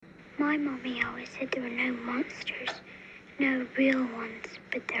My mommy always said there were no monsters, no real ones,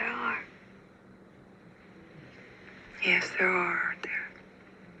 but there are. Yes, there are, aren't there?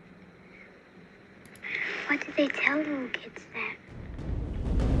 Why do they tell little kids that?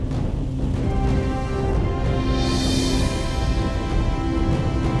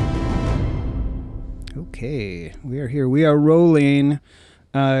 Okay, we are here. We are rolling.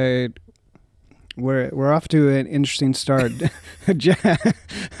 We're off to an interesting start.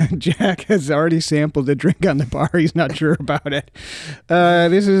 Jack has already sampled the drink on the bar. He's not sure about it.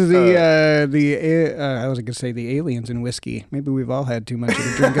 This is I was going to say the aliens and whiskey. Maybe we've all had too much of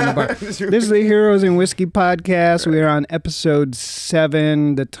the drink on the bar. This is the Heroes and Whiskey podcast. We are on episode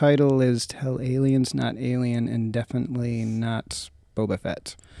 7. The title is "Tell Aliens Not Alien and Definitely Not Boba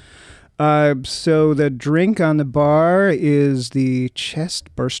Fett." So the drink on the bar is the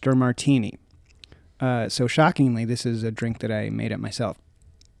Chest Burster Martini. So shockingly, this is a drink that I made up myself.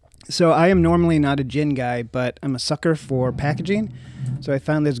 So I am normally not a gin guy, but I'm a sucker for packaging. So I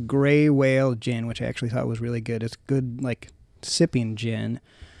found this Gray Whale gin, which I actually thought was really good. It's good, like, sipping gin.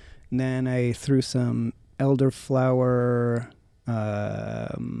 And then I threw some elderflower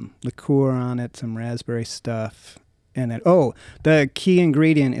liqueur on it, some raspberry stuff. And then, the key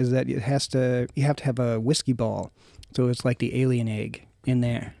ingredient is that you have to have a whiskey ball. So it's like the alien egg in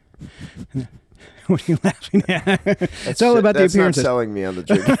there. What are you laughing at? It's all about the appearances. That's not selling me on the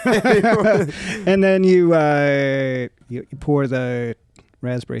drink. And then you pour the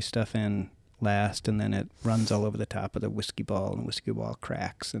raspberry stuff in last, and then it runs all over the top of the whiskey ball, and the whiskey ball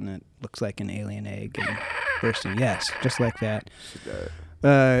cracks, and it looks like an alien egg and bursting. Yes, just like that.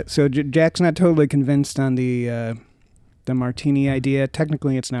 So Jack's not totally convinced on the martini idea.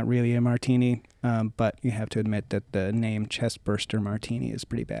 Technically, it's not really a martini, but you have to admit that the name Chest Burster Martini is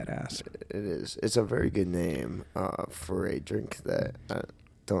pretty badass. It is. It's a very good name for a drink that I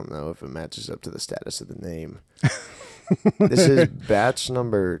don't know if it matches up to the status of the name. This is batch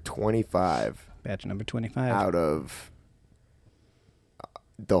number 25. Batch number 25. Out of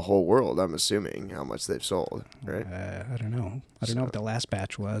the whole world, I'm assuming, how much they've sold, right? I don't know. I don't know what the last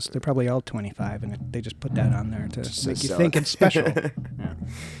batch was. They're probably all 25, and they just put that on there to make you think it's special. Yeah.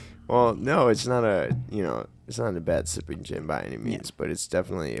 Well, no, it's not it's not a bad sipping gin by any means, but it's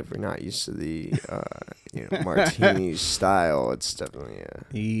definitely, if we're not used to the, martini style, it's definitely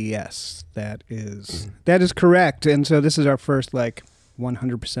Yes, that is correct. And so this is our first,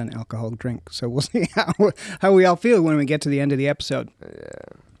 100% alcohol drink. So we'll see how we all feel when we get to the end of the episode.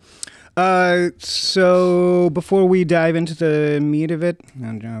 Yeah. So before we dive into the meat of it,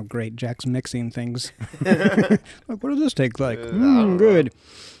 great, Jack's mixing things. What does this taste like? Good.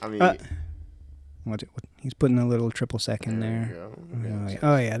 I mean, what, he's putting a little triple sec in there.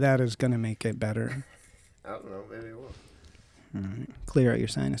 Oh yeah, that is gonna make it better. I don't know, maybe it will. All right. Clear out your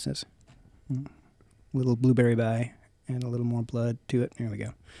sinuses. Little blueberry bye. And a little more blood to it. There we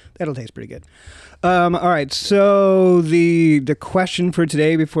go. That'll taste pretty good. All right. So the question for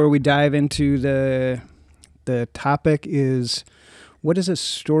today, before we dive into the topic, is, what is a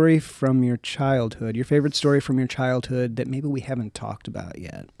story from your childhood? Your favorite story from your childhood that maybe we haven't talked about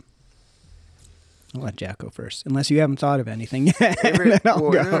yet? I'll let Jack go first, unless you haven't thought of anything yet.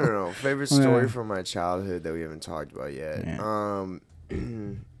 No. Favorite story from my childhood that we haven't talked about yet. Yeah.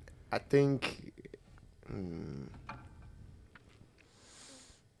 I think.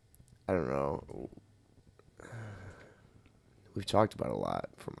 I don't know. We've talked about a lot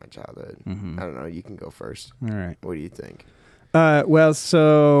from my childhood. Mm-hmm. I don't know. You can go first. All right. What do you think? Well,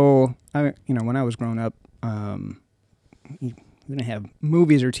 so when I was growing up, we didn't have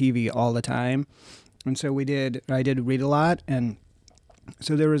movies or TV all the time, and so I did read a lot, and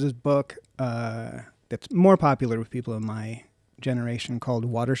so there was this book that's more popular with people in my generation called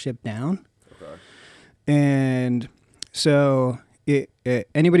Watership Down. Okay. And so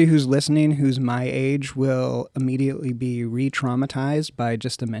anybody who's listening who's my age will immediately be re-traumatized by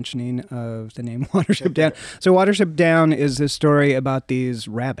just the mentioning of the name Watership Down. So Watership Down is this story about these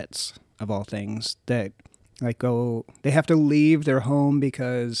rabbits, of all things, that they have to leave their home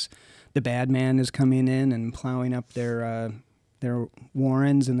because the bad man is coming in and plowing up their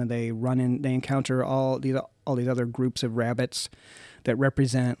warrens, and then they encounter all these other groups of rabbits that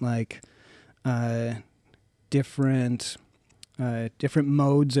represent different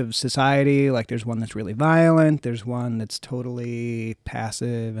modes of society. Like, there's one that's really violent, there's one that's totally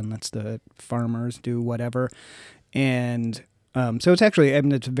passive and lets the farmers do whatever. And so it's actually,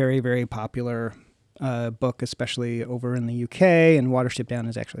 it's a very, very popular book, especially over in the UK, and Watership Down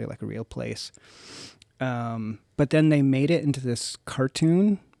is actually a real place. But then they made it into this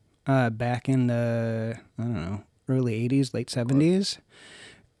cartoon back in the, early 80s, late 70s.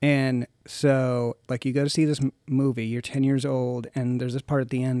 And so, like, you go to see this movie, you're 10 years old, and there's this part at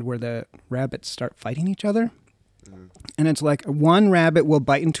the end where the rabbits start fighting each other. And it's like one rabbit will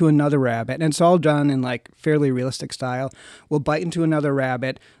bite into another rabbit, and it's all done in like fairly realistic style. Will bite into another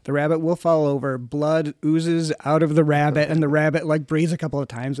rabbit. The rabbit will fall over. Blood oozes out of the rabbit, and the rabbit like breathes a couple of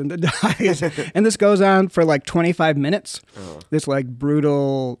times and then dies. And this goes on for like 25 minutes. This like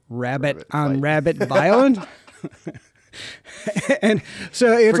brutal rabbit on rabbit violence. And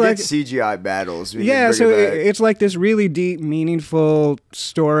so it's Forget like CGI battles. Yeah, so it's like this really deep, meaningful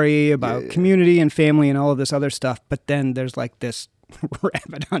story about community and family and all of this other stuff. But then there's like this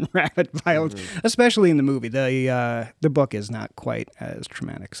rabbit on rabbit violence, especially in the movie. The book is not quite as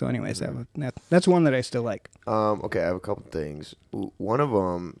traumatic. So, anyways, that's one that I still like. Okay, I have a couple things. One of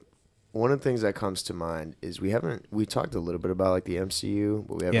the things that comes to mind is we talked a little bit about like the MCU,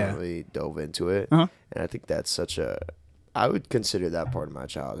 but we haven't really dove into it. And I think that's I would consider that part of my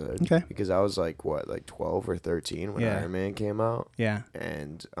childhood. Okay. Because I was like 12 or 13 when Iron Man came out. Yeah.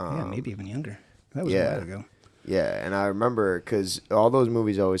 And maybe even younger. That was a while ago. Yeah, and I remember because all those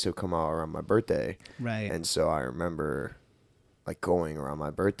movies always have come out around my birthday. Right. And so I remember like going around my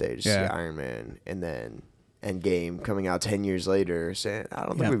birthday to see Iron Man, and then Endgame coming out 10 years later. Saying I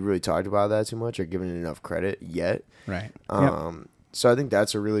don't think we've really talked about that too much or given it enough credit yet. Right. So I think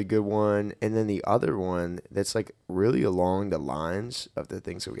that's a really good one. And then the other one that's like really along the lines of the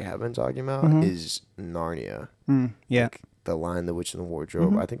things that we have been talking about is Narnia. Yeah. Like The Lion, the Witch, and the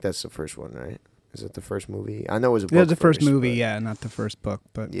Wardrobe. I think that's the first one, right? Is it the first movie? I know it was a book. It was the first movie, not the first book.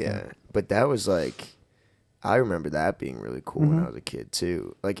 But yeah. But that was like, I remember that being really cool when I was a kid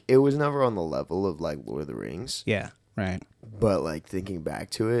too. Like it was never on the level of like Lord of the Rings. Yeah, right. But like thinking back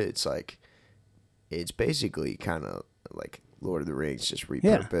to it, it's like, it's basically kind of like Lord of the Rings, just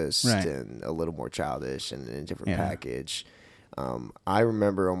repurposed and a little more childish and in a different package. I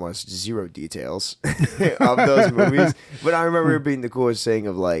remember almost zero details of those movies, but I remember it being the coolest thing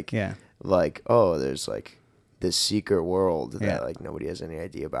of like, oh, there's like this secret world that like nobody has any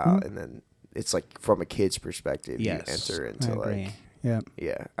idea about, and then it's like from a kid's perspective, you enter into like. Yeah.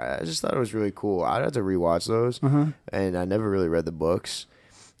 I just thought it was really cool. I'd have to rewatch those, and I never really read the books,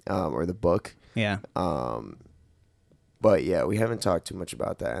 or the book. Yeah. But yeah, we haven't talked too much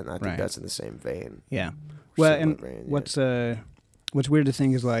about that, and I think that's in the same vein. Yeah. Well, and what's weird to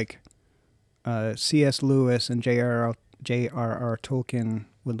think is like C.S. Lewis and J.R.R. Tolkien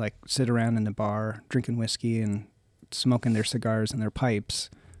would like sit around in the bar drinking whiskey and smoking their cigars and their pipes,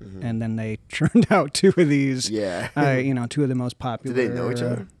 and then they churned out two of these. Yeah. Two of the most popular. Did they know each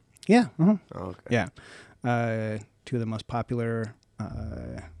other? Yeah. Oh, okay. Yeah. Two of the most popular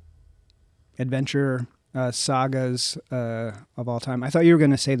adventure sagas of all time. I thought you were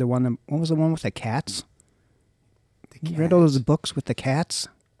going to say what was the one with the cats? You read all those books with the cats?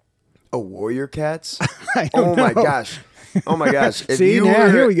 Oh, Warrior Cats? Oh my gosh.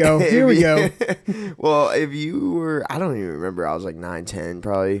 Here we go. Well, if you were, I don't even remember. I was like 9, 10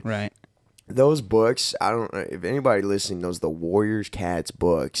 probably. Right. Those books, I don't know if anybody listening knows the Warriors Cats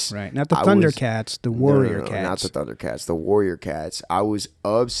books. Right. Not the Thundercats, the Warrior Cats. Not the Thundercats, the Warrior Cats. I was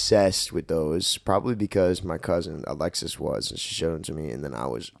obsessed with those, probably because my cousin Alexis was, and she showed them to me, and then I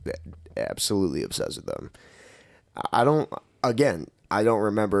was absolutely obsessed with them. I don't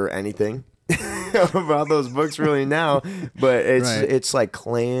remember anything about those books really now, but it's like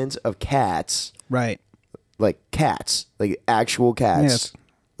clans of cats. Right. Like cats, like actual cats. Yes.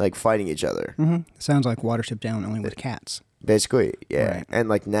 Like fighting each other. Sounds like Watership Down, only with cats. Basically, yeah. Right. And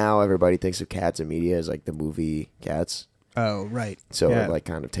like now everybody thinks of Cats in media as like the movie Cats. Oh, right. So it like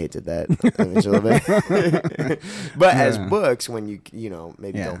kind of tainted that image a little bit. But as books, when you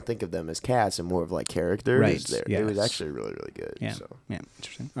maybe don't think of them as cats and more of like characters, it was actually really, really good. Yeah. So. Yeah.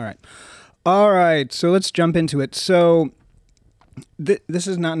 Interesting. All right. So let's jump into it. So this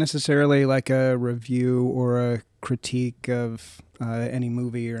is not necessarily like a review or a critique of any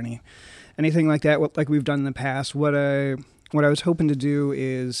movie or anything like that. Like we've done in the past. What I was hoping to do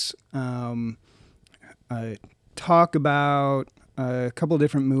is talk about a couple of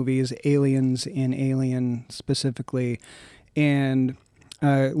different movies, Aliens and Alien specifically, and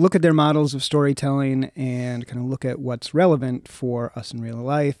look at their models of storytelling and kind of look at what's relevant for us in real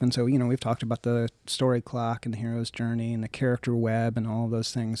life. And so, we've talked about the story clock and the hero's journey and the character web and all of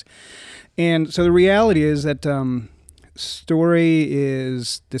those things. And so the reality is that story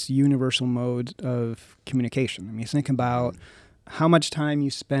is this universal mode of communication. I mean, think about how much time you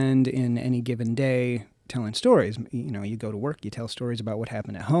spend in any given day telling stories. You go to work, you tell stories about what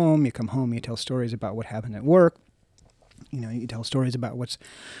happened at home. You come home, you tell stories about what happened at work. You tell stories about what's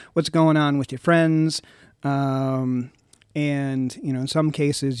going on with your friends. And, in some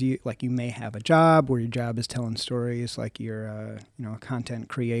cases, you may have a job where your job is telling stories, like you're a content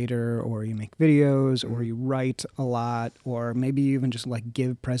creator, or you make videos, or you write a lot, or maybe you even just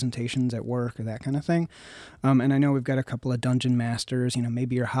give presentations at work or that kind of thing. And I know we've got a couple of dungeon masters,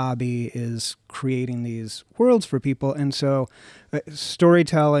 maybe your hobby is creating these worlds for people. And so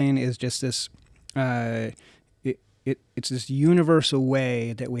storytelling is just this, it's this universal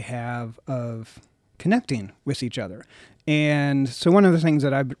way that we have of connecting with each other. And so one of the things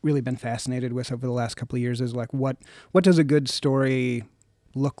that I've really been fascinated with over the last couple of years is what does a good story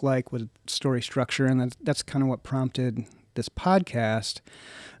look like with story structure? And that's kind of what prompted this podcast.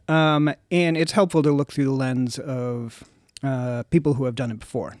 And it's helpful to look through the lens of people who have done it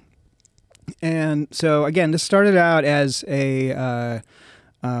before. And so again, this started out as a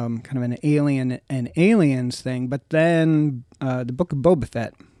kind of an Alien and Aliens thing, but then the book of Boba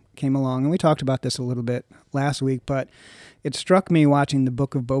Fett came along, and we talked about this a little bit last week, but it struck me watching the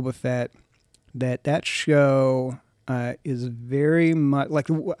book of Boba Fett that show is very much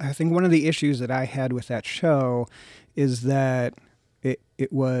I think one of the issues that I had with that show is that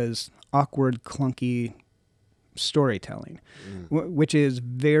it was awkward, clunky storytelling, which is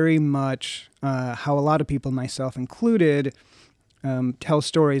very much how a lot of people, myself included, tell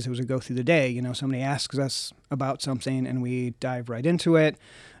stories as we go through the day. Somebody asks us about something and we dive right into it.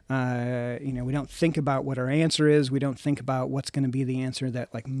 We don't think about what our answer is. We don't think about what's going to be the answer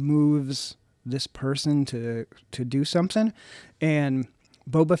that moves this person to do something. And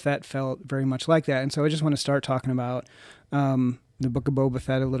Boba Fett felt very much like that. And so I just want to start talking about the book of Boba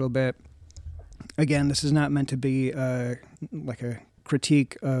Fett a little bit. Again, this is not meant to be like a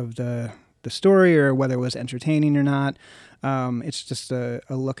critique of the story or whether it was entertaining or not. It's just a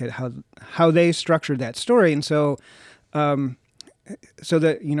look at how they structured that story. And so the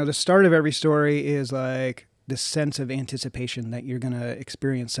start of every story is this sense of anticipation that you're going to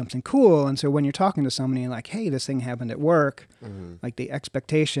experience something cool. And so when you're talking to somebody hey, this thing happened at work, the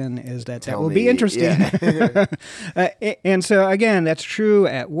expectation is that will be interesting. Yeah. And so again, that's true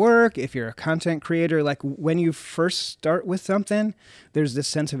at work. If you're a content creator, when you first start with something, there's this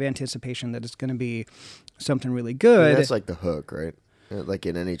sense of anticipation that it's going to be something really good. And that's the hook, right?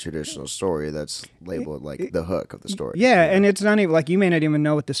 In any traditional story, that's labeled the hook of the story. Yeah, and it's not even you may not even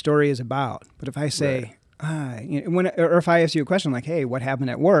know what the story is about. But if I say, or if I ask you a question hey, what happened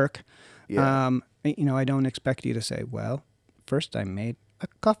at work? Yeah. I don't expect you to say, well, first I made a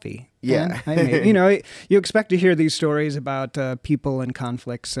coffee. Yeah. I made, you expect to hear these stories about people and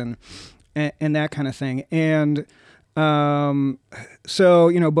conflicts and that kind of thing. And so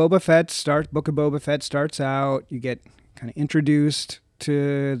book of Boba Fett starts out. You get kind of introduced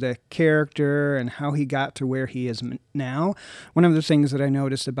to the character and how he got to where he is now. One of the things that I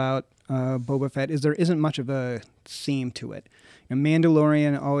noticed about Boba Fett is there isn't much of a theme to it.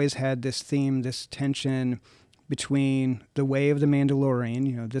 Mandalorian always had this theme, this tension between the way of the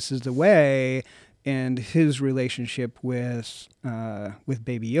Mandalorian, this is the way, and his relationship with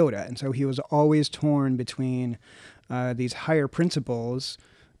Baby Yoda. And so he was always torn between these higher principles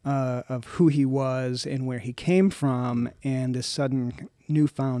of who he was and where he came from, and this sudden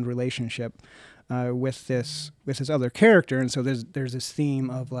newfound relationship with this other character. And so there's this theme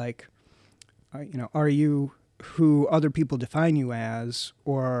of are you who other people define you as,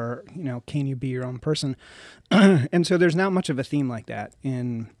 or can you be your own person? And so there's not much of a theme like that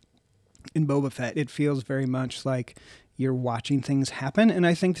in Boba Fett. It feels very much like you're watching things happen, and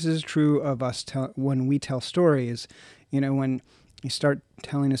I think this is true of us when we tell stories. When you start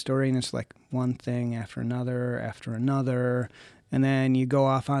telling a story and it's one thing after another, and then you go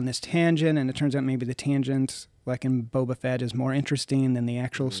off on this tangent, and it turns out maybe the tangent, in Boba Fett, is more interesting than the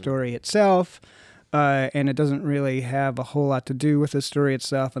actual story itself, and it doesn't really have a whole lot to do with the story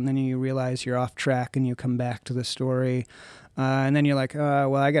itself, and then you realize you're off track and you come back to the story, and then you're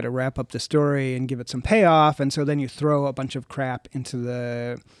well, I got to wrap up the story and give it some payoff, and so then you throw a bunch of crap into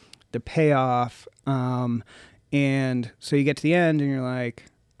the payoff, and so you get to the end and you're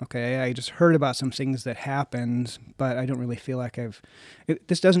okay, I just heard about some things that happened, but I don't really feel like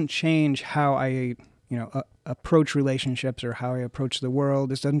this doesn't change how I, approach relationships or how I approach the world.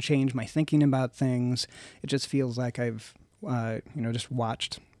 This doesn't change my thinking about things. It just feels like I've, just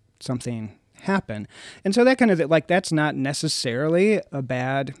watched something happen. And so that kind of, that's not necessarily a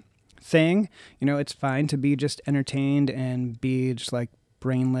bad thing. It's fine to be just entertained and be just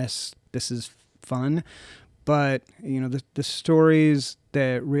brainless. This is fun. But, the stories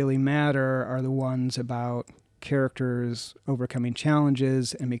that really matter are the ones about characters overcoming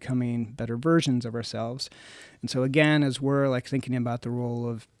challenges and becoming better versions of ourselves. And so, again, as we're thinking about the role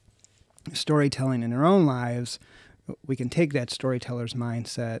of storytelling in our own lives, we can take that storyteller's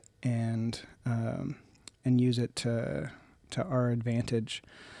mindset and use it to our advantage.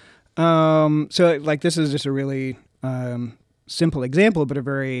 So like this is just a really simple example, but a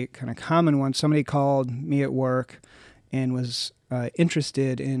very kind of common one. Somebody called me at work and was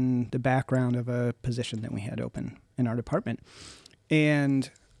interested in the background of a position that we had open in our department. And,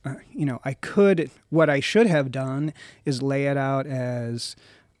 what I should have done is lay it out as,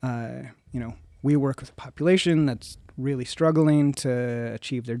 we work with a population that's really struggling to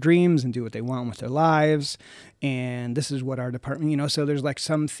achieve their dreams and do what they want with their lives. And this is what our department, so there's like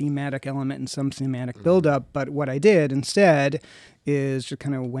some thematic element and some thematic buildup. But what I did instead is just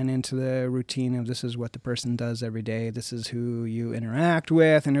kind of went into the routine of this is what the person does every day. This is who you interact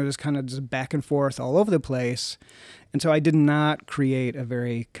with. And it was kind of just back and forth all over the place. And so I did not create a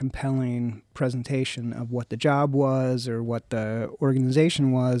very compelling presentation of what the job was or what the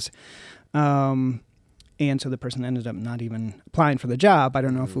organization was. And so the person ended up not even applying for the job. I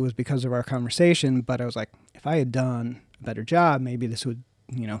don't know if it was because of our conversation, but I was like, if I had done a better job, maybe this would,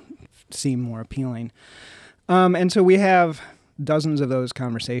 seem more appealing. And so we have dozens of those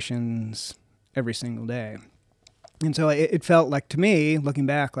conversations every single day. And so it felt like, to me, looking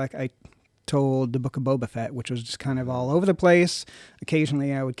back, like I told the book of Boba Fett, which was just kind of all over the place.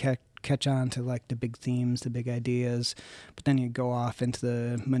 Occasionally I would catch on to like the big themes, the big ideas, but then you go off into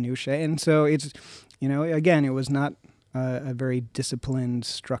the minutiae. And so it's, again, it was not a very disciplined,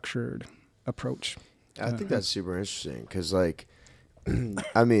 structured approach. I think that's super interesting because, like,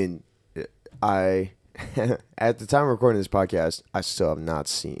 I mean, I at the time of recording this podcast, I still have not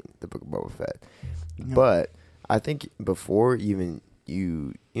seen the Book of Boba Fett. No. But I think before even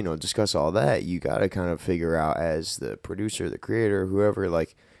you discuss all that, you got to kind of figure out as the producer, the creator, whoever,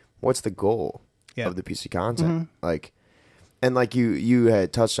 like, what's the goal of the piece of content? Mm-hmm. Like, and like you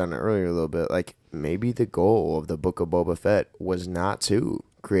had touched on it earlier a little bit, like maybe the goal of the Book of Boba Fett was not to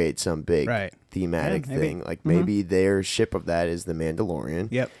create some big thematic thing. Like maybe their ship of that is the Mandalorian.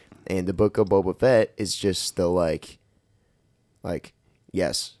 Yep. And the Book of Boba Fett is just the like,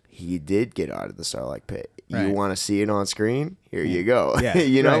 yes, he did get out of the Sarlacc pit. You want to see it on screen? Here you go. Yeah.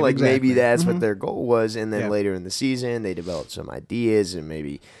 Maybe that's what their goal was. And then later in the season, they developed some ideas and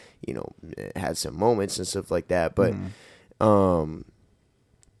maybe, had some moments and stuff like that. But, and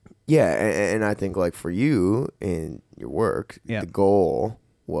I think like for you in your work, the goal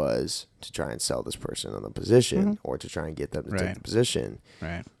was to try and sell this person on the position or to try and get them to take the position.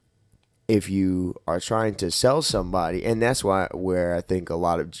 Right. If you are trying to sell somebody, and that's where I think a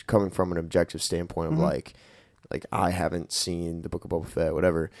lot of coming from an objective standpoint of like I haven't seen the Book of Boba Fett,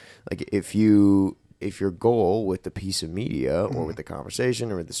 whatever. Like if your goal with the piece of media or with the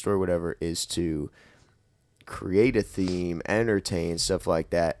conversation or with the story, whatever, is to create a theme, entertain, stuff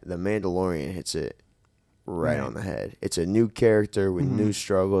like that, the Mandalorian hits it right on the head. It's a new character with new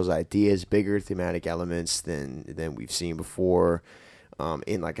struggles, ideas, bigger thematic elements than we've seen before.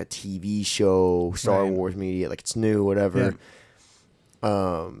 In like a TV show, Star Wars media, like it's new, whatever.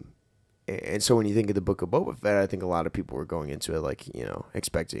 Yeah. And so when you think of the Book of Boba Fett, I think a lot of people were going into it like,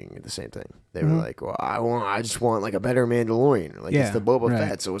 expecting the same thing. They were like, well, I just want like a better Mandalorian. Like it's the Boba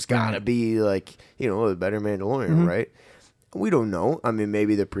Fett, so it's gotta be like, a better Mandalorian, right? We don't know. I mean,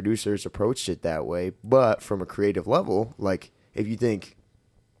 maybe the producers approached it that way, but from a creative level, like if you think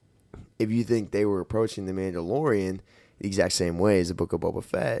they were approaching the Mandalorian the exact same way as the Book of Boba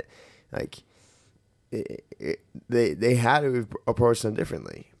Fett, like they had to approach them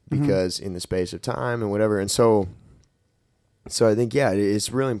differently because in the space of time and whatever. And so I think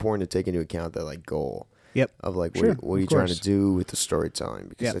it's really important to take into account that like goal of like what are you trying to do with the storytelling,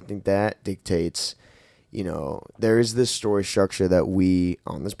 because I think that dictates, there is this story structure that we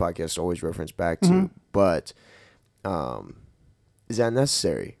on this podcast always reference back to, but is that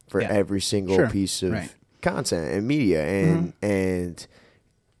necessary for every single piece of content and media, and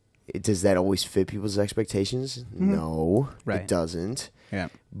does that always fit people's expectations? No, it doesn't. Yeah,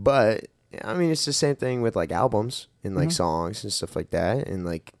 but I mean, it's the same thing with like albums and like songs and stuff like that. And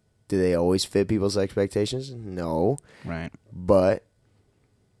like, do they always fit people's expectations? No, right. But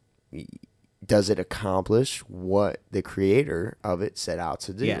does it accomplish what the creator of it set out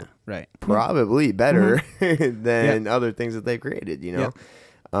to do? Yeah, right. Probably better than other things that they created.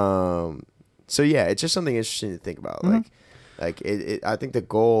 So it's just something interesting to think about. Like I think the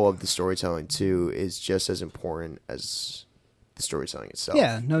goal of the storytelling too is just as important as the storytelling itself.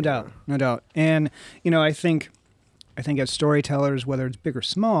 Yeah, no doubt. And I think as storytellers, whether it's big or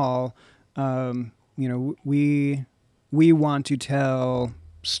small, we want to tell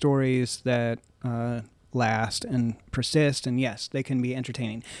stories that last and persist, and yes, they can be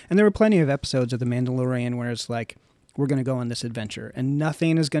entertaining. And there were plenty of episodes of The Mandalorian where it's like, we're going to go on this adventure, and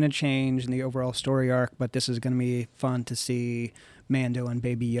nothing is going to change in the overall story arc, but this is going to be fun to see Mando and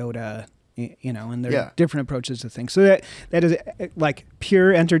Baby Yoda, and their different approaches to things. So that is like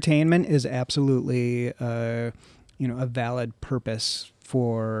pure entertainment is absolutely, a valid purpose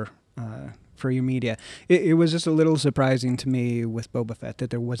for your media. It was just a little surprising to me with Boba Fett that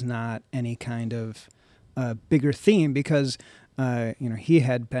there was not any kind of bigger theme, because he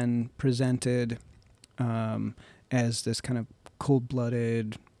had been presented as this kind of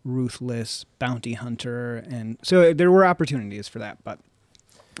cold-blooded, ruthless bounty hunter, and so there were opportunities for that, but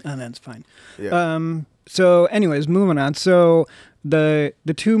that's fine. Yeah. So anyways, moving on. So the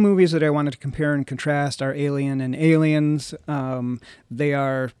two movies that I wanted to compare and contrast are Alien and Aliens. They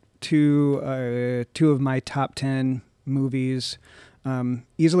are two of my top 10 movies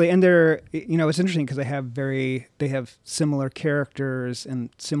easily, and they're it's interesting because they have similar characters and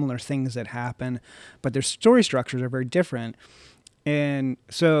similar things that happen, but their story structures are very different. And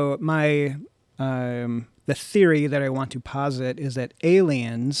so my the theory that I want to posit is that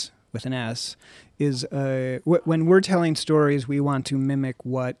Aliens with an S is when we're telling stories, we want to mimic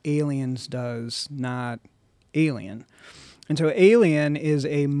what Aliens does, not Alien. And so Alien is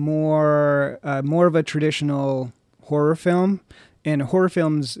a more of a traditional horror film, and horror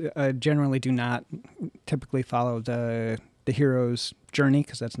films generally do not typically follow the hero's journey,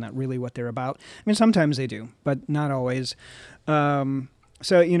 because that's not really what they're about. I mean, sometimes they do, but not always. So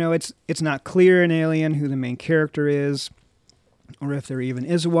it's not clear in Alien who the main character is, or if there even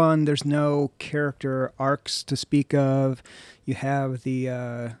is one. There's no character arcs to speak of. You have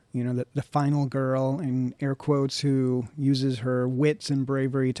the final girl, in air quotes, who uses her wits and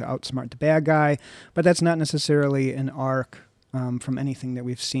bravery to outsmart the bad guy, but that's not necessarily an arc from anything that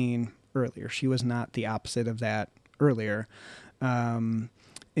we've seen earlier. She was not the opposite of that earlier. And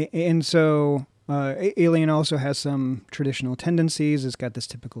so Alien also has some traditional tendencies. It's got this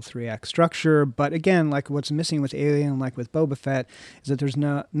typical 3-act structure, but again, like what's missing with Alien, like with Boba Fett, is that there's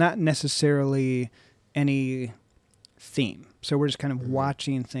not necessarily any theme. So we're just kind of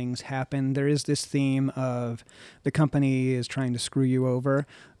watching things happen. There is this theme of the company is trying to screw you over,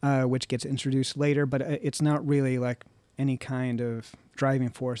 which gets introduced later, but it's not really like any kind of driving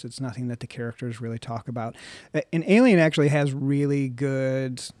force. It's nothing that the characters really talk about. And Alien actually has really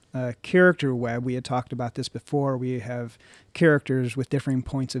good character web. We had talked about this before. We have characters with differing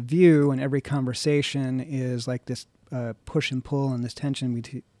points of view, and every conversation is like this push and pull and this tension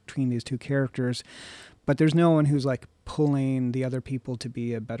between these two characters. But there's no one who's like pulling the other people to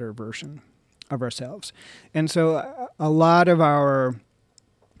be a better version of ourselves. And so a lot of our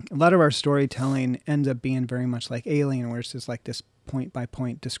storytelling ends up being very much like Alien, where it's just like this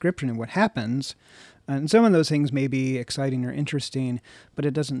point-by-point description of what happens. And some of those things may be exciting or interesting, but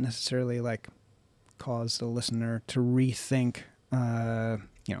it doesn't necessarily like cause the listener to rethink, how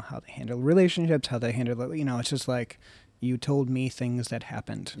they handle relationships, how they handle, it's just like you told me things that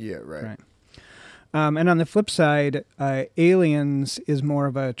happened. Yeah, right. And on the flip side, Aliens is more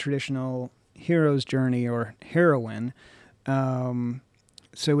of a traditional hero's journey or heroine.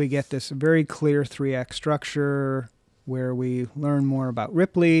 So we get this very clear 3-act structure where we learn more about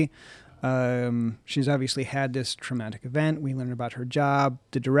Ripley. She's obviously had this traumatic event. We learn about her job.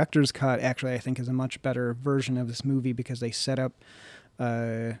 The director's cut, actually, I think, is a much better version of this movie because they set up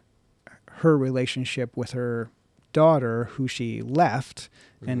her relationship with her daughter, who she left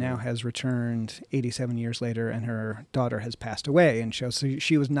and now has returned 87 years later, and her daughter has passed away. And so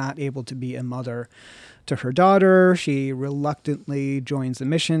she was not able to be a mother to her daughter. She reluctantly joins the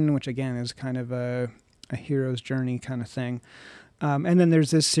mission, which again is kind of a hero's journey kind of thing. And then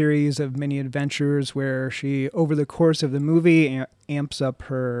there's this series of mini adventures where she, over the course of the movie, amps up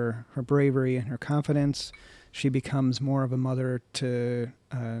her bravery and her confidence. She becomes more of a mother to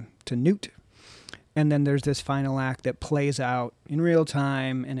Newt. And then there's this final act that plays out in real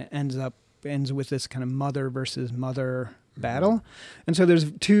time, and it ends with this kind of mother versus mother battle. And so there's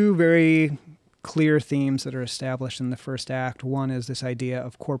two very clear themes that are established in the first act. One is this idea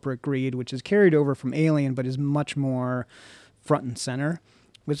of corporate greed, which is carried over from Alien, but is much more front and center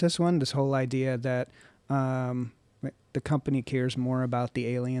with this one. This whole idea that the company cares more about the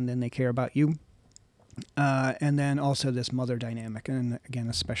alien than they care about you. And then also this mother dynamic, and again,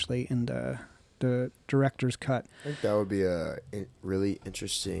 especially in the director's cut. I think that would be a really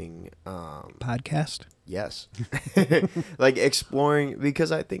interesting podcast. Yes. Like exploring,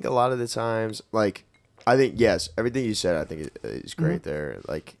 because I think a lot of the times, like, I think, yes, everything you said, I think is great there.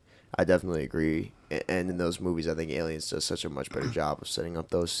 Like, I definitely agree. And in those movies, I think Aliens does such a much better job of setting up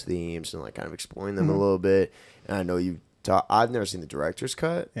those themes and like kind of exploring them a little bit. And I know you So I've never seen the director's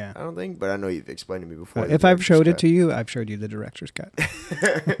cut. Yeah. I don't think, but I know you've explained to me before. If I've showed it to you, I've showed you the director's cut.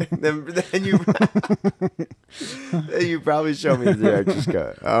 then you probably show me the director's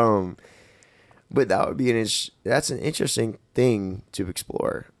cut. But that would be that's an interesting thing to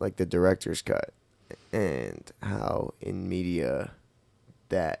explore, like the director's cut, and how in media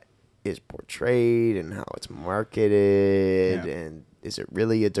that is portrayed and how it's marketed, and is it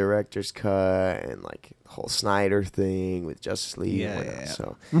really a director's cut, and like the whole Snyder thing with Justice League and whatnot.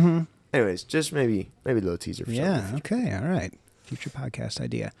 So anyways, just maybe a little teaser for something. Okay, all right. Future podcast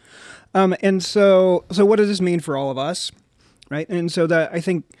idea. And so what does this mean for all of us? Right? And so I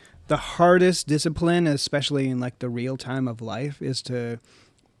think the hardest discipline, especially in like the real time of life, is to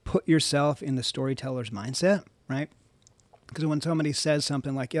put yourself in the storyteller's mindset, right? Because when somebody says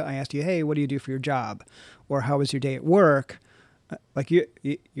something like, I asked you, hey, what do you do for your job? Or how was your day at work? Like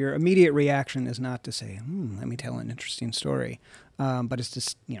your immediate reaction is not to say, let me tell an interesting story. But it's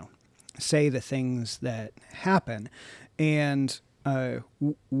to, say the things that happen. And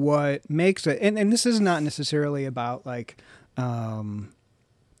what makes it, and this is not necessarily about like,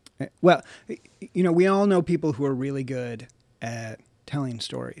 we all know people who are really good at telling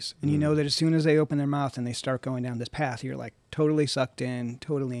stories. And you know that as soon as they open their mouth and they start going down this path, you're like totally sucked in,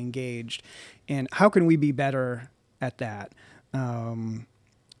 totally engaged. And how can we be better at that?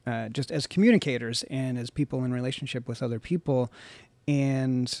 Just as communicators and as people in relationship with other people.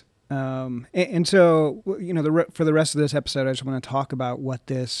 And so, for the rest of this episode, I just want to talk about what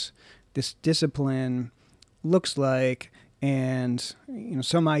this discipline looks like, and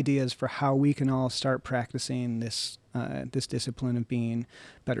some ideas for how we can all start practicing this discipline of being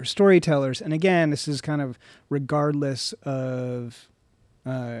better storytellers. And again, this is kind of regardless of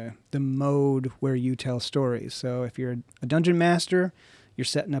the mode where you tell stories. So if you're a dungeon master, you're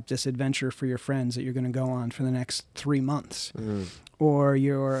setting up this adventure for your friends that you're going to go on for the next 3 months. Or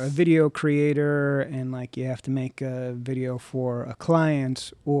you're a video creator and like you have to make a video for a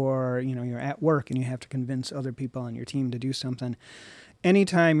client, or you're at work and you have to convince other people on your team to do something.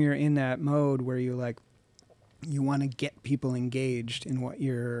 Anytime you're in that mode where you want to get people engaged in what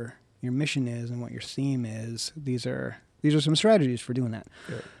your mission is and what your theme is, these are some strategies for doing that.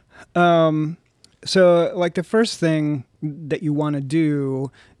 Yeah. So like the first thing that you want to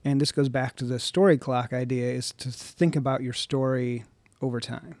do, and this goes back to the story clock idea, is to think about your story over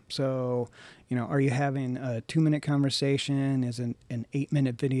time. So, are you having a 2-minute conversation? Is an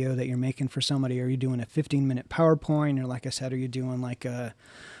 8-minute video that you're making for somebody? Are you doing a 15-minute PowerPoint? Or like I said, are you doing like a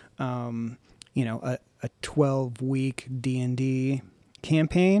 12-week D&D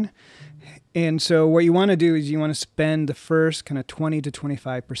campaign? And so what you want to do is you want to spend the first kind of 20 to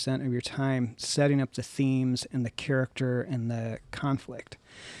 25% of your time setting up the themes and the character and the conflict.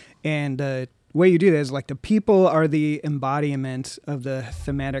 And the way you do that is like the people are the embodiment of the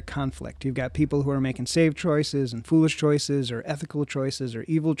thematic conflict. You've got people who are making safe choices and foolish choices, or ethical choices or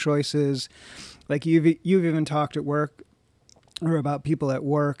evil choices. Like you've even talked at work or about people at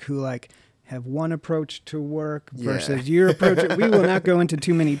work who like have one approach to work versus your approach. We will not go into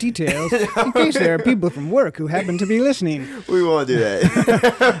too many details in case there are people from work who happen to be listening. We won't do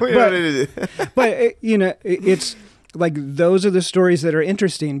that. We don't need to do that. But, it's like those are the stories that are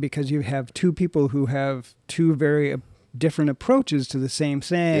interesting because you have two people who have two very different approaches to the same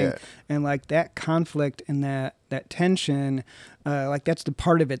thing. Yeah. And like that conflict and that tension, like that's the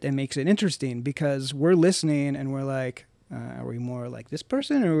part of it that makes it interesting, because we're listening and we're like, are we more like this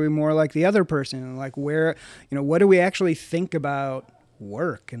person, or are we more like the other person? And like where, what do we actually think about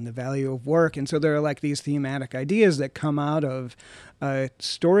work and the value of work? And so there are like these thematic ideas that come out of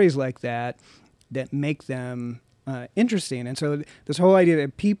stories like that make them interesting. And so this whole idea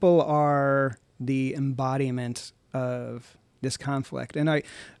that people are the embodiment of this conflict. And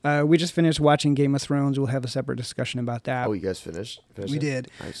we just finished watching Game of Thrones. We'll have a separate discussion about that. Oh, you guys finished we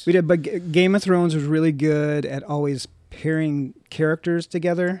did. Nice. We did. But Game of Thrones was really good at always pairing characters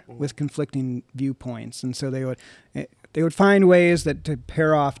together with conflicting viewpoints. And so they would find ways to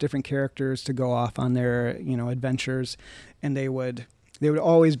pair off different characters to go off on their, adventures. And they would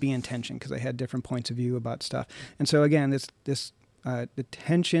always be in tension because they had different points of view about stuff. And so again, the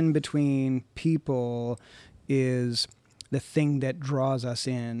tension between people is the thing that draws us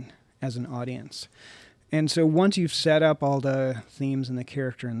in as an audience. And so once you've set up all the themes and the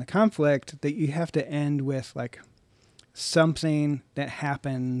character and the conflict, that you have to end with like something that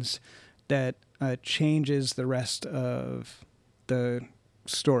happens that changes the rest of the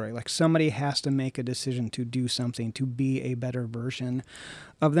story. Like somebody has to make a decision to do something to be a better version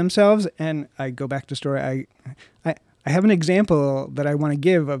of themselves. And I go back to story. I have an example that I want to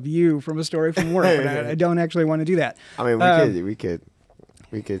give of you from a story from work, but I don't actually want to do that. I mean, we could.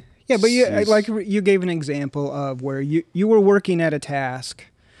 Yeah, but you gave an example of where you were working at a task,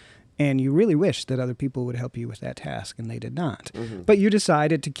 and you really wished that other people would help you with that task, and they did not. Mm-hmm. But you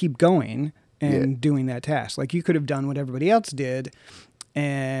decided to keep going and doing that task. Like, you could have done what everybody else did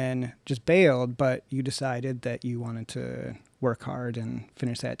and just bailed, but you decided that you wanted to work hard and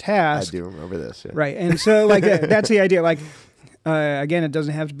finish that task. I do remember this. Yeah. Right. And so, like, that's the idea. Like, again, it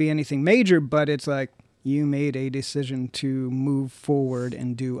doesn't have to be anything major, but it's like you made a decision to move forward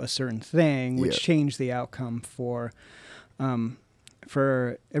and do a certain thing, which changed the outcome for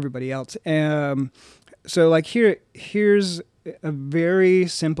everybody else. So, like, here's a very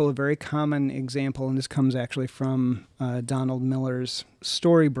simple, a very common example, and this comes actually from Donald Miller's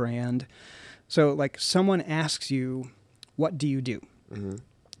story brand. So, like, someone asks you, what do you do? Mm-hmm.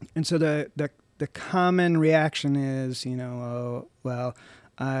 And so the common reaction is, oh, well,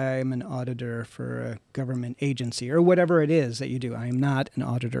 I'm an auditor for a government agency, or whatever it is that you do. I am not an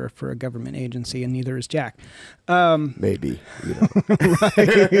auditor for a government agency, and neither is Jack. Maybe. Right.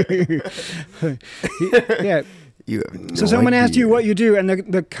 Yeah. You have no so someone idea. asked you what you do, and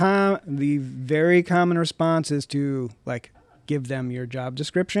the very common response is to, like, give them your job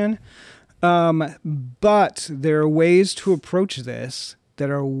description. But there are ways to approach this that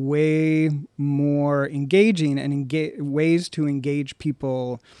are way more engaging and ways to engage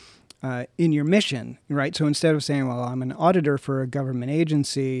people in your mission, right? So instead of saying, well, I'm an auditor for a government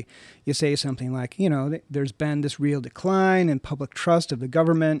agency, you say something like, there's been this real decline in public trust of the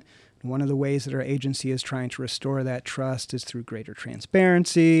government. One of the ways that our agency is trying to restore that trust is through greater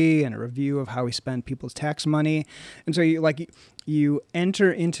transparency and a review of how we spend people's tax money. And so you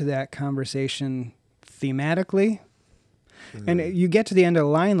enter into that conversation thematically. Mm-hmm. And you get to the end of the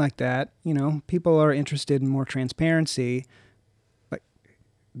line like that, people are interested in more transparency.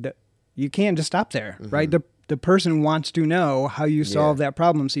 But you can't just stop there, mm-hmm. right? The person wants to know how you solve that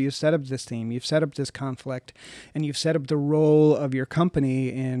problem. So you've set up this theme, you've set up this conflict, and you've set up the role of your company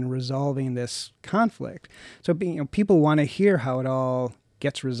in resolving this conflict. So people want to hear how it all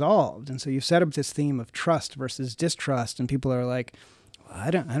gets resolved. And so you've set up this theme of trust versus distrust, and people are like, well, I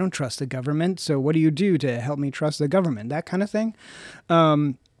don't trust the government, so what do you do to help me trust the government? That kind of thing.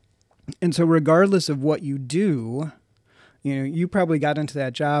 And so regardless of what you do, you probably got into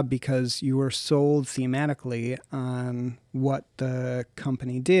that job because you were sold thematically on what the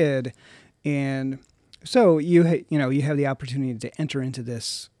company did. And so you have the opportunity to enter into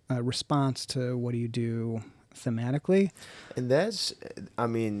this response to what do you do thematically. And that's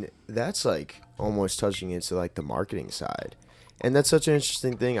like almost touching into like the marketing side. And that's such an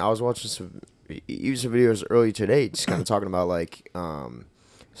interesting thing. I was watching some YouTube videos earlier today, just kind of talking about like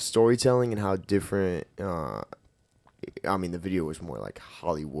storytelling and how different, the video was more like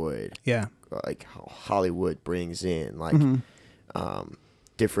Hollywood. Yeah. Like how Hollywood brings in like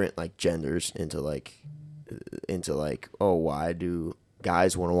different like genders into like, oh, why do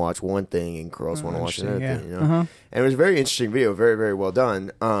guys want to watch one thing and girls want to watch another thing, And it was a very interesting video, very, very well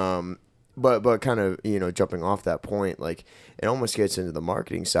done. But kind of, jumping off that point, like it almost gets into the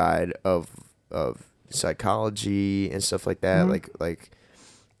marketing side of psychology and stuff like that. Mm-hmm. Like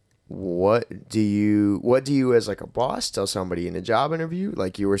what do you as like a boss tell somebody in a job interview,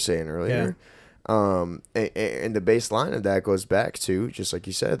 like you were saying earlier? Yeah. And the baseline of that goes back to, just like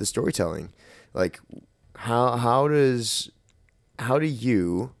you said, the storytelling. Like how do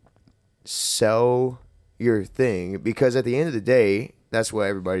you sell your thing? Because at the end of the day, that's what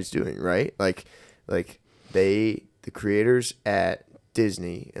everybody's doing, right? Like the creators at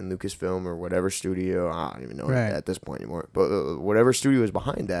Disney and Lucasfilm or whatever studio, I don't even know at this point anymore, but whatever studio is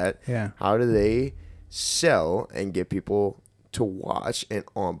behind that, how do they sell and get people to watch and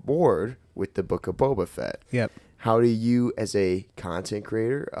on board with the Book of Boba Fett? Yep. How do you, as a content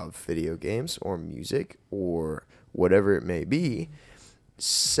creator of video games or music or whatever it may be,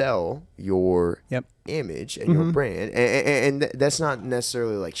 sell your image and your brand? And that's not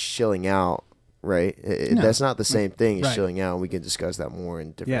necessarily like shilling out, right? No. That's not the same thing as shilling out. We can discuss that more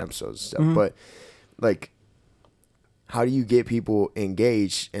in different episodes and stuff. Mm-hmm. But like, how do you get people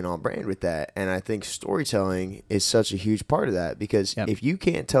engaged and on brand with that? And I think storytelling is such a huge part of that, because if you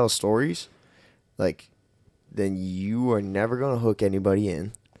can't tell stories, like, then you are never going to hook anybody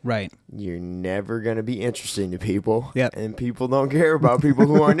in. Right. You're never going to be interesting to people. Yep. And people don't care about people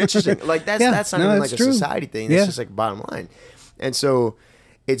who aren't interesting. Like, that's not even like a society thing. It's just like bottom line. And so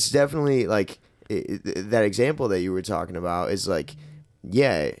it's definitely like that example that you were talking about is like,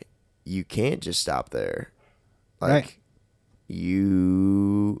 you can't just stop there. Like,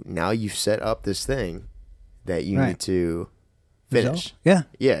 you've set up this thing that you need to finish. Yeah,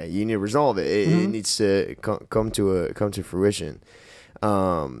 you need to resolve it. It needs to come to fruition.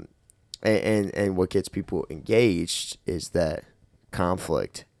 And what gets people engaged is that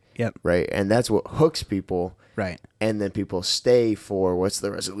conflict. Yep. Right, and that's what hooks people. Right. And then people stay for what's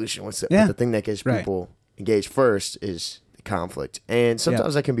the resolution? What's the thing that gets people engaged first is the conflict. And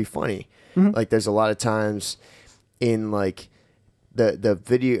sometimes that can be funny. Like there's a lot of times in like the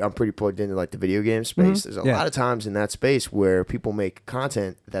video, I'm pretty plugged into like the video game space. There's a lot of times in that space where people make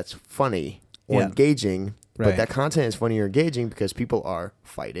content that's funny or engaging, but that content is funny or engaging because people are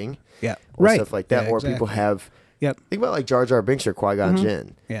fighting. Yeah. Or stuff like that. Or people have think about like Jar Jar Binks or Qui-Gon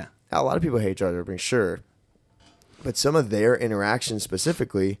Jinn. Yeah. A lot of people hate Jar Jar Binks, sure. But some of their interactions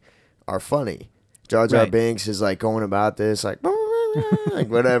specifically are funny. Jar Jar Binks is like going about this like, like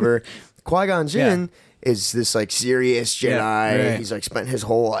whatever. Qui-Gon Jinn is this like serious Jedi. Yeah, he's like spent his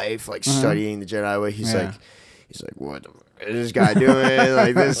whole life like studying the Jedi way. He's like, what the fuck is this guy doing?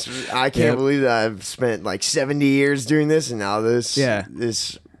 Like this, I can't believe that I've spent like 70 years doing this, and now this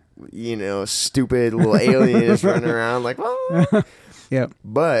stupid little alien is running around like, oh.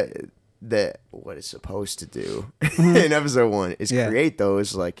 But what it's supposed to do in episode 1 is create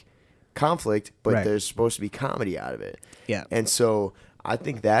those like conflict, but there's supposed to be comedy out of it. Yeah. And so I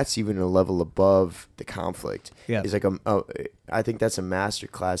think that's even a level above the conflict. Yeah. It's like I think that's a master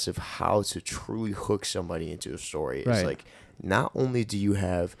class of how to truly hook somebody into a story. It's like not only do you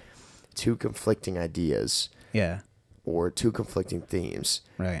have two conflicting ideas, or two conflicting themes,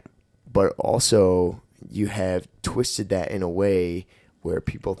 but also you have twisted that in a way where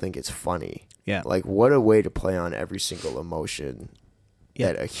people think it's funny. Yeah. Like, what a way to play on every single emotion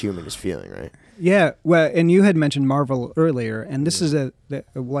that a human is feeling, right? Yeah. Well, and you had mentioned Marvel earlier, and this is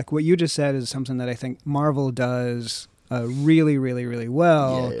like what you just said is something that I think Marvel does really, really, really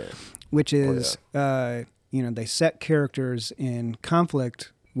well, which is, they set characters in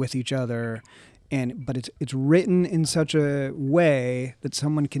conflict with each other, but it's written in such a way that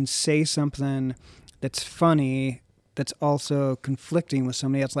someone can say something that's funny that's also conflicting with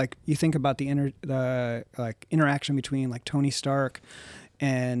somebody else. Like you think about the interaction between like Tony Stark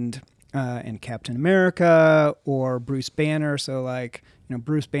and Captain America or Bruce Banner. So like,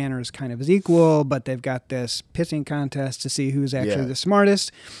 Bruce Banner is kind of his equal, but they've got this pissing contest to see who's actually the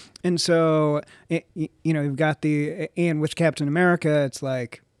smartest. And so, you've got and with Captain America, it's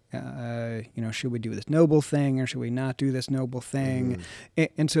like, should we do this noble thing or should we not do this noble thing?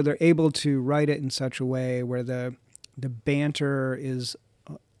 And so they're able to write it in such a way where the banter is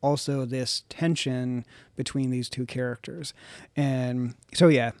also this tension between these two characters. And so,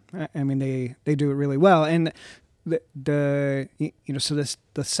 I mean, they do it really well. And the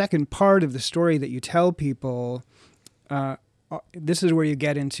second part of the story that you tell people, this is where you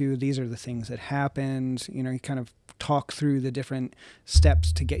get into, these are the things that happened, you kind of talk through the different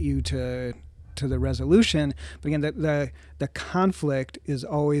steps to get you to the resolution. But again, the conflict is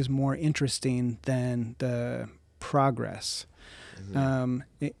always more interesting than the progress.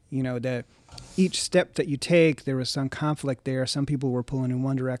 Each step that you take, there was some conflict there. Some people were pulling in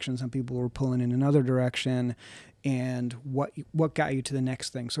one direction, some people were pulling in another direction. And what got you to the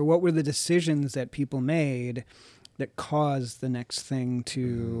next thing? So what were the decisions that people made that caused the next thing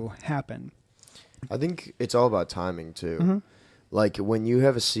to happen? I think it's all about timing too. Like when you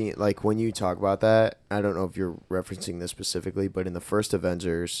have a scene, like when you talk about that, I don't know if you're referencing this specifically, but in the first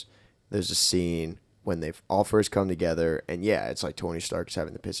Avengers, there's a scene when they all first come together, and it's like Tony Stark's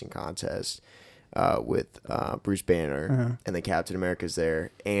having the pissing contest with Bruce Banner, and then Captain America's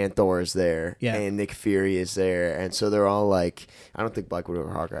there, and Thor is there, and Nick Fury is there, and so they're all like, I don't think Black Widow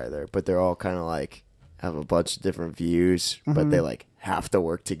or Hawkeye are there, but they're all kind of like have a bunch of different views, but they like have to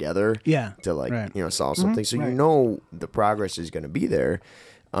work together to like solve something. So the progress is going to be there.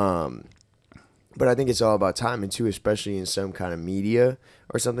 But I think it's all about timing too, especially in some kind of media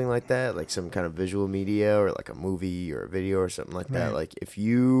or something like that, like some kind of visual media or like a movie or a video or something like that. Like if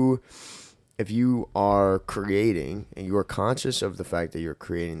you are creating and you are conscious of the fact that you're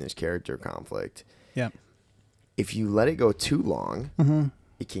creating this character conflict, if you let it go too long,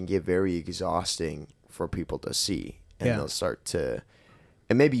 it can get very exhausting for people to see, and they'll start to.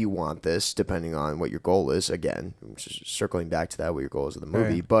 And maybe you want this, depending on what your goal is. Again, just circling back to that, what your goal is of the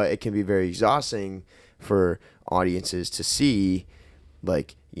movie. But it can be very exhausting for audiences to see,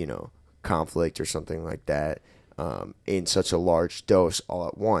 like, conflict or something like that in such a large dose all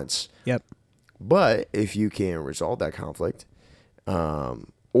at once. Yep. But if you can resolve that conflict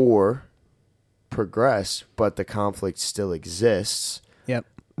or progress, but the conflict still exists. Yep.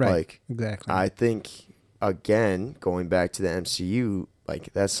 Right. Like, exactly. I think, again, going back to the MCU,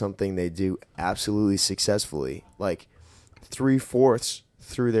 Like, that's something they do absolutely successfully. Like, 3/4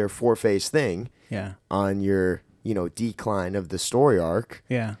 through their 4-phase thing. Yeah. On your, decline of the story arc.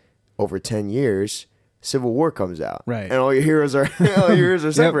 Yeah. Over 10 years, Civil War comes out. Right. And all your heroes are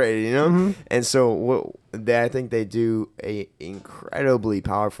separated, Mm-hmm. And so I think they do a incredibly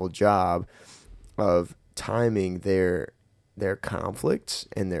powerful job of timing their conflicts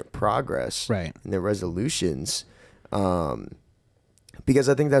and their progress. Right. And their resolutions. Because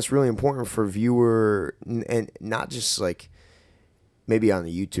I think that's really important for viewer, and not just like maybe on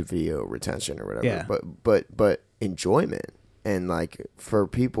the YouTube video retention or whatever, but enjoyment. And like for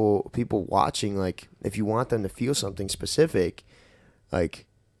people watching, like if you want them to feel something specific, like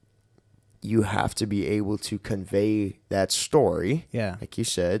you have to be able to convey that story, like you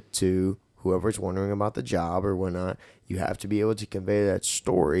said, to whoever's wondering about the job or whatnot. You have to be able to convey that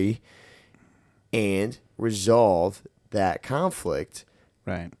story and resolve that conflict,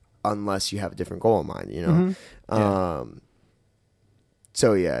 right? Unless you have a different goal in mind, Mm-hmm.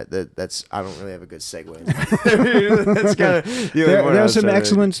 So that's I don't really have a good segue. That's kind of there's some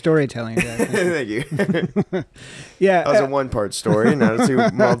excellent storytelling. Thank you. Yeah, that was a 1-part story, not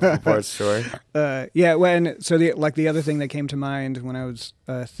a multiple-part story. The other thing that came to mind when I was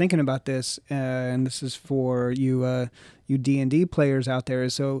thinking about this, and this is for you D&D players out there.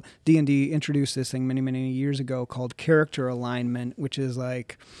 So D&D introduced this thing many years ago called character alignment, which is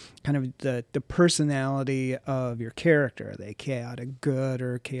like kind of the personality of your character. Are they chaotic good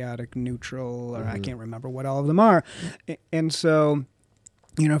or chaotic neutral, or I can't remember what all of them are. And so,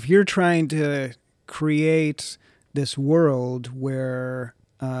 if you're trying to create this world where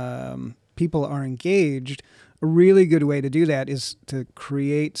people are engaged, a really good way to do that is to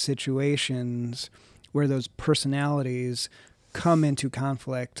create situations where those personalities come into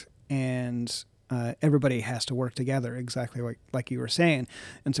conflict and everybody has to work together, exactly like you were saying.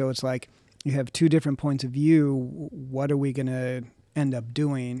 And so it's like you have two different points of view. What are we going to end up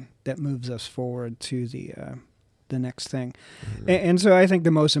doing that moves us forward to the next thing? Mm-hmm. And so I think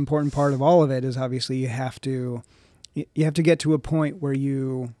the most important part of all of it is obviously you have to get to a point where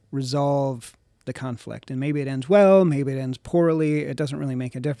you resolve the conflict. And maybe it ends well, maybe it ends poorly. It doesn't really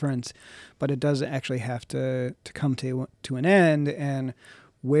make a difference, but it does actually have to come to an end. And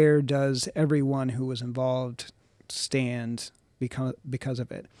where does everyone who was involved stand because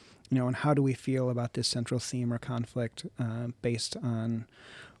of it? And how do we feel about this central theme or conflict based on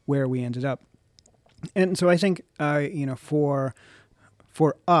where we ended up? And so I think, for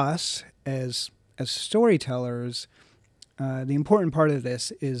us as storytellers, the important part of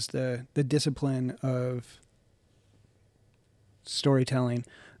this is the discipline of storytelling.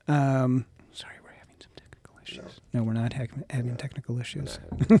 Sorry, we're having some technical issues. No, we're not having technical issues.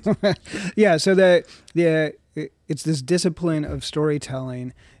 Yeah, so it's this discipline of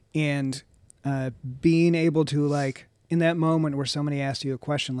storytelling and being able to, like, in that moment where somebody asks you a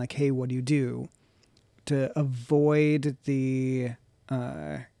question like, hey, what do you do? To avoid the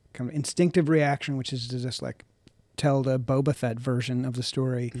kind of instinctive reaction, which is to just like tell the Boba Fett version of the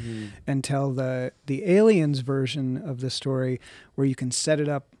story, mm-hmm. and tell the aliens version of the story, where you can set it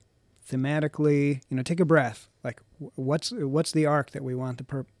up thematically. Take a breath. Like, what's the arc that we want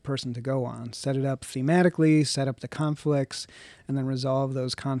the person to go on? Set it up thematically, set up the conflicts, and then resolve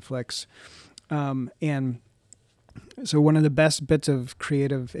those conflicts. And so one of the best bits of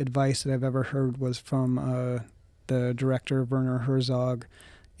creative advice that I've ever heard was from the director, Werner Herzog,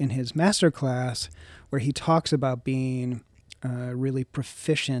 in his masterclass, where he talks about being really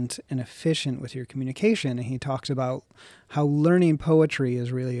proficient and efficient with your communication. And he talks about how learning poetry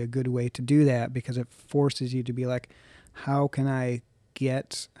is really a good way to do that, because it forces you to be like, how can I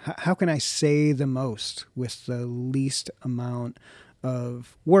say the most with the least amount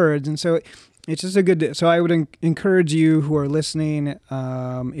of words? And so it's just so I would encourage you who are listening,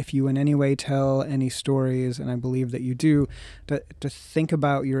 if you in any way tell any stories, and I believe that you do, to think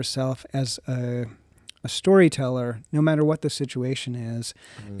about yourself as a storyteller, no matter what the situation is,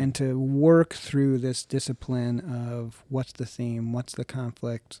 mm-hmm. and to work through this discipline of what's the theme, what's the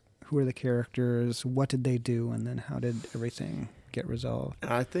conflict, who are the characters, what did they do, and then how did everything get resolved.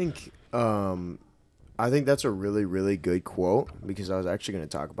 I think that's a really, really good quote, because I was actually going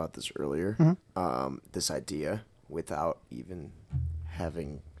to talk about this earlier, mm-hmm. This idea, without even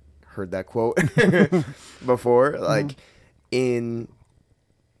having heard that quote before. Like, mm-hmm. in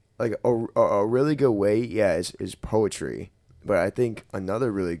like a really good way, is poetry. But I think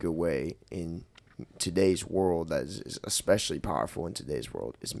another really good way in today's world that is especially powerful in today's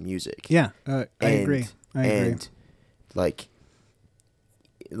world is music. Yeah, I agree. And like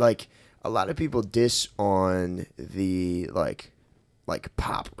a lot of people diss on the like like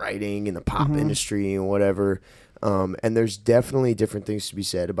pop writing and the pop industry and whatever. And there's definitely different things to be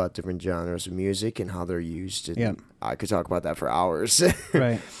said about different genres of music and how they're used. And I could talk about that for hours.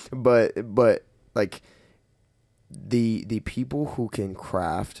 Right. But like the people who can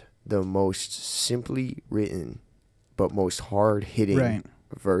craft the most simply written but most hard hitting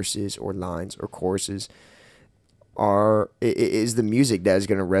verses or lines or choruses is the music that is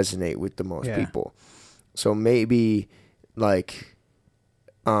going to resonate with the most people. So maybe like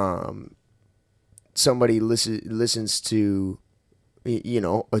somebody listens to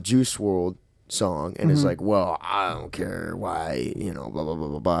a Juice WRLD song and is like, well, I don't care why, blah blah blah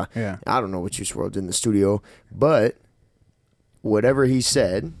blah blah. Yeah. I don't know what Juice WRLD did in the studio, but whatever he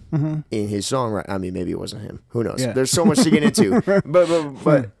said in his song, I mean, maybe it wasn't him. Who knows? Yeah. There's so much to get into.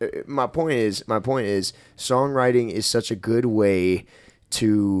 but my point is, songwriting is such a good way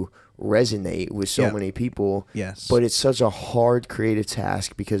to resonate with so many people. Yes. But it's such a hard creative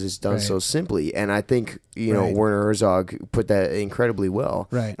task because it's done so simply. And I think, Werner Herzog put that incredibly well.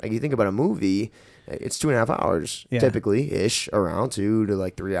 Right. Like you think about a movie, it's 2.5 hours typically ish, around 2 to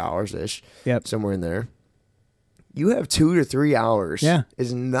like 3 hours ish. Yep. Somewhere in there. You have 2 to 3 hours. Yeah.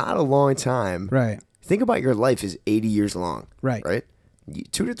 Is not a long time. Right. Think about your life is 80 years long. Right. Right.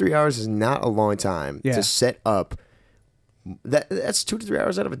 2 to 3 hours is not a long time to set up. That's 2 to 3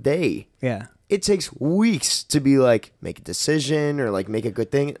 hours out of a day. Yeah. It takes weeks to be like, make a decision or like make a good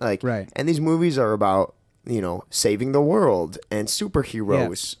thing. Like, and these movies are about, saving the world and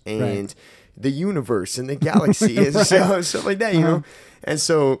superheroes and the universe and the galaxy and stuff like that, you know? And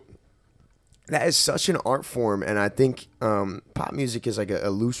so that is such an art form. And I think pop music is like a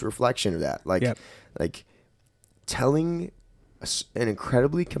loose reflection of that. Like, like telling an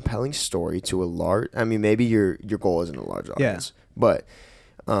incredibly compelling story to a large, I mean, maybe your goal isn't a large audience, but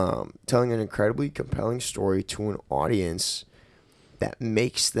telling an incredibly compelling story to an audience that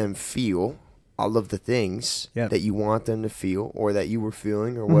makes them feel all of the things that you want them to feel or that you were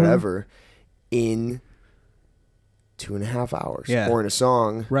feeling or whatever in 2.5 hours or in a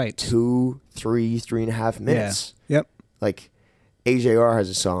song, 2, 3, 3.5 minutes. Yep. Like AJR has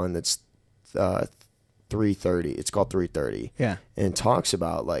a song that's 3:30. It's called 3:30. Yeah. And talks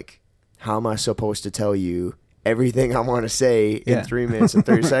about like, how am I supposed to tell you everything I want to say in 3 minutes and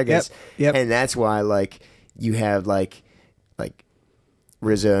 30 seconds? Yep. And that's why like you have like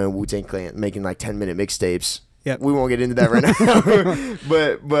RZA and Wu-Tang Clan making like 10-minute mixtapes. Yep. We won't get into that right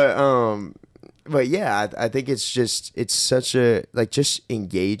now. but yeah, I think it's such a like just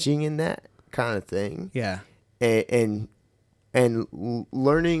engaging in that kind of thing. Yeah. And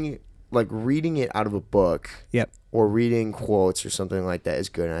learning, like reading it out of a book, or reading quotes or something like that is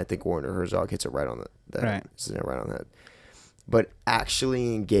good. And I think Werner Herzog hits it right on that. Right. Right on that. But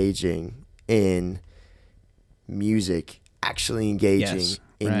actually engaging in music, actually engaging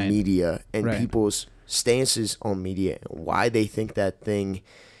in media and people's stances on media and why they think that thing,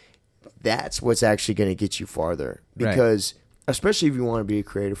 that's what's actually going to get you farther. Because especially if you want to be a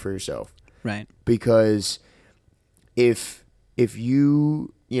creator for yourself. Right. Because if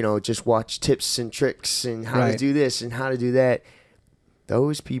you just watch tips and tricks and how to do this and how to do that,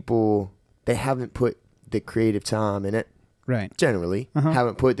 those people, they haven't put the creative time in it. Right. Generally,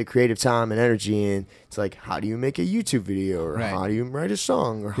 haven't put the creative time and energy in. It's like, how do you make a YouTube video, or how do you write a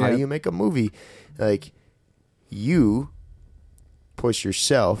song, or how do you make a movie? Like, you push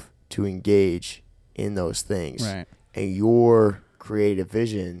yourself to engage in those things. Right. And your creative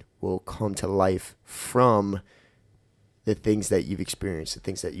vision will come to life from the things that you've experienced, the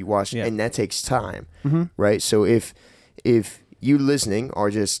things that you watched, and that takes time, right? So if you listening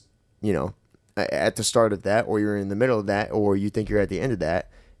are just, at the start of that, or you're in the middle of that, or you think you're at the end of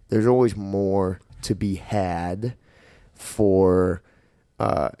that, there's always more to be had for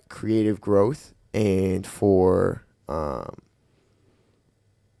creative growth and for,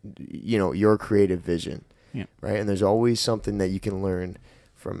 your creative vision, right? And there's always something that you can learn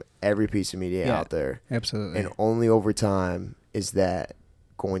from every piece of media out there. Absolutely. And only over time is that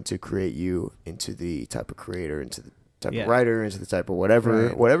going to create you into the type of creator, into the type of writer, into the type of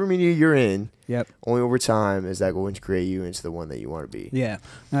whatever media you're in. Yep. Only over time is that going to create you into the one that you want to be. Yeah,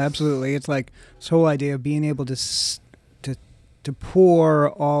 no, absolutely. It's like this whole idea of being able to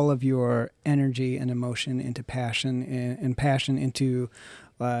pour all of your energy and emotion into passion and passion into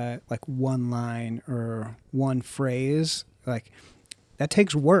like one line or one phrase, like that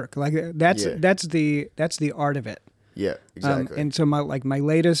takes work. Like that's the art of it. Yeah, exactly. And so my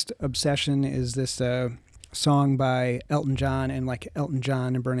latest obsession is this song by Elton John, and like Elton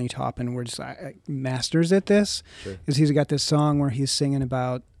John and Bernie Taupin were just masters at this. Because he's got this song where he's singing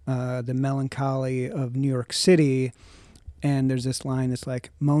about the melancholy of New York City, And there's this line that's like,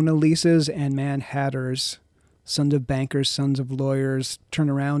 Mona Lisas and Mad Hatters, sons of bankers, sons of lawyers, turn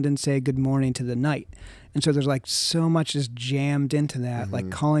around and say good morning to the night. And so there's like so much is jammed into that, like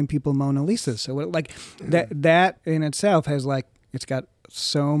calling people Mona Lisas. So like that in itself has like, it's got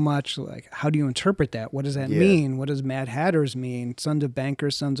so much like, how do you interpret that? What does that mean? What does Mad Hatters mean? Sons of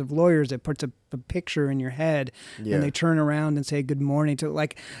bankers, sons of lawyers. It puts a picture in your head and they turn around and say good morning to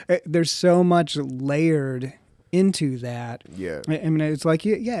like, there's so much layered into that. I mean, it's like,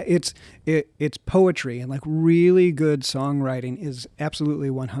 it's poetry, and like really good songwriting is absolutely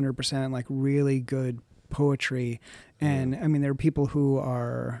 100% like really good poetry. And I mean, there are people who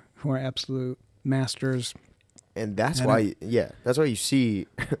are absolute masters. And that's why you see,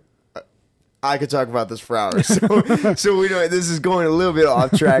 I could talk about this for hours. So we know this is going a little bit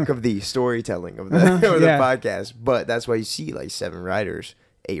off track of the storytelling of the podcast, but that's why you see like 7 writers,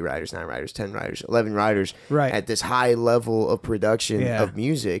 8 writers, 9 writers, 10 writers, 11 writers at this high level of production of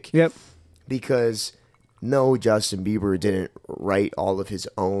music. Because no, Justin Bieber didn't write all of his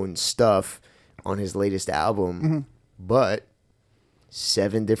own stuff on his latest album, but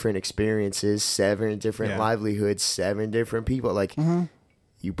 7 different experiences, 7 different livelihoods, 7 different people. Like,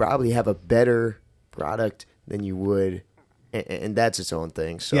 you probably have a better product than you would, and that's its own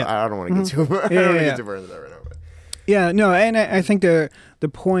thing. So I don't want to get too far into that right now. But. Yeah, no, and I think the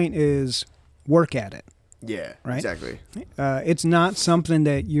point is work at it. Yeah, right? Exactly. It's not something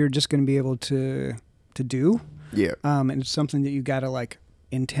that you're just going to be able to do. Yeah. And it's something that you got to like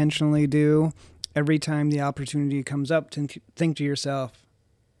intentionally do. Every time the opportunity comes up, to think to yourself,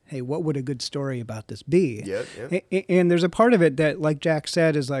 hey, what would a good story about this be? And there's a part of it that, like Jack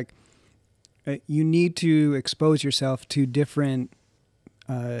said, is like you need to expose yourself to different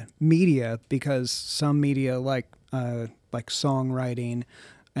media, because some media like songwriting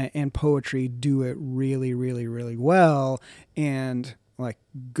and poetry do it really, really, really well. And like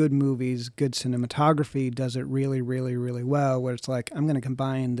good movies, good cinematography does it really, really, really well, where it's like, I'm going to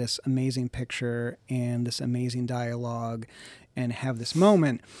combine this amazing picture and this amazing dialogue and have this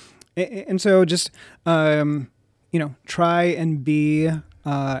moment. And so just, try and be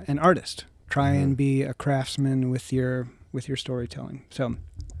an artist. Try and be a craftsman with your storytelling. So,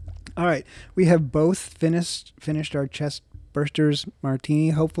 all right, we have both finished our chest bursters martini.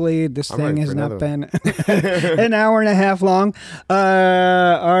 Hopefully this thing has not been an hour and a half long.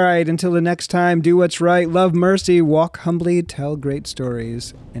 All right, until the next time, do what's right, love mercy, walk humbly, tell great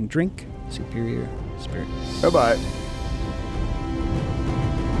stories, and drink superior spirits. Bye-bye.